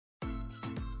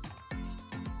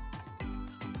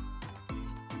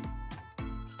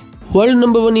World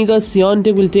number 1 Iga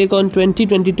Swiatek will take on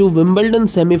 2022 Wimbledon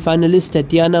semi-finalist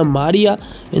Tatjana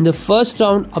in the first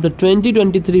round of the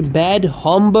 2023 Bad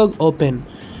Homburg Open.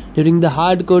 During the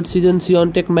hard-court season,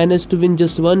 Swiatek managed to win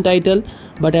just one title,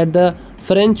 but at the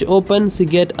French Open, she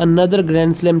get another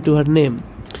Grand Slam to her name.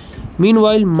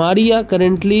 Meanwhile, Maria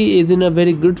currently is in a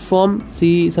very good form.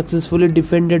 She successfully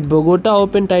defended Bogota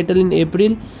Open title in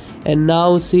April, and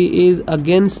now she is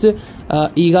against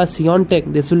Iga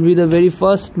Swiatek. This will be the very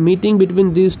first meeting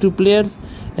between these two players,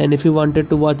 and if you wanted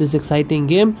to watch this exciting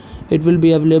game, it will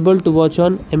be available to watch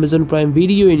on Amazon Prime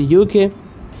Video in UK.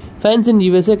 Fans in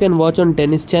USA can watch on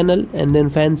Tennis Channel, and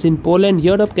then fans in Poland,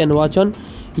 Europe can watch on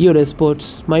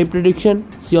Eurosports. My prediction,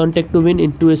 Swiatek to win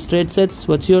in 2 straight sets.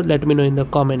 What's your? Let me know in the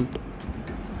comment.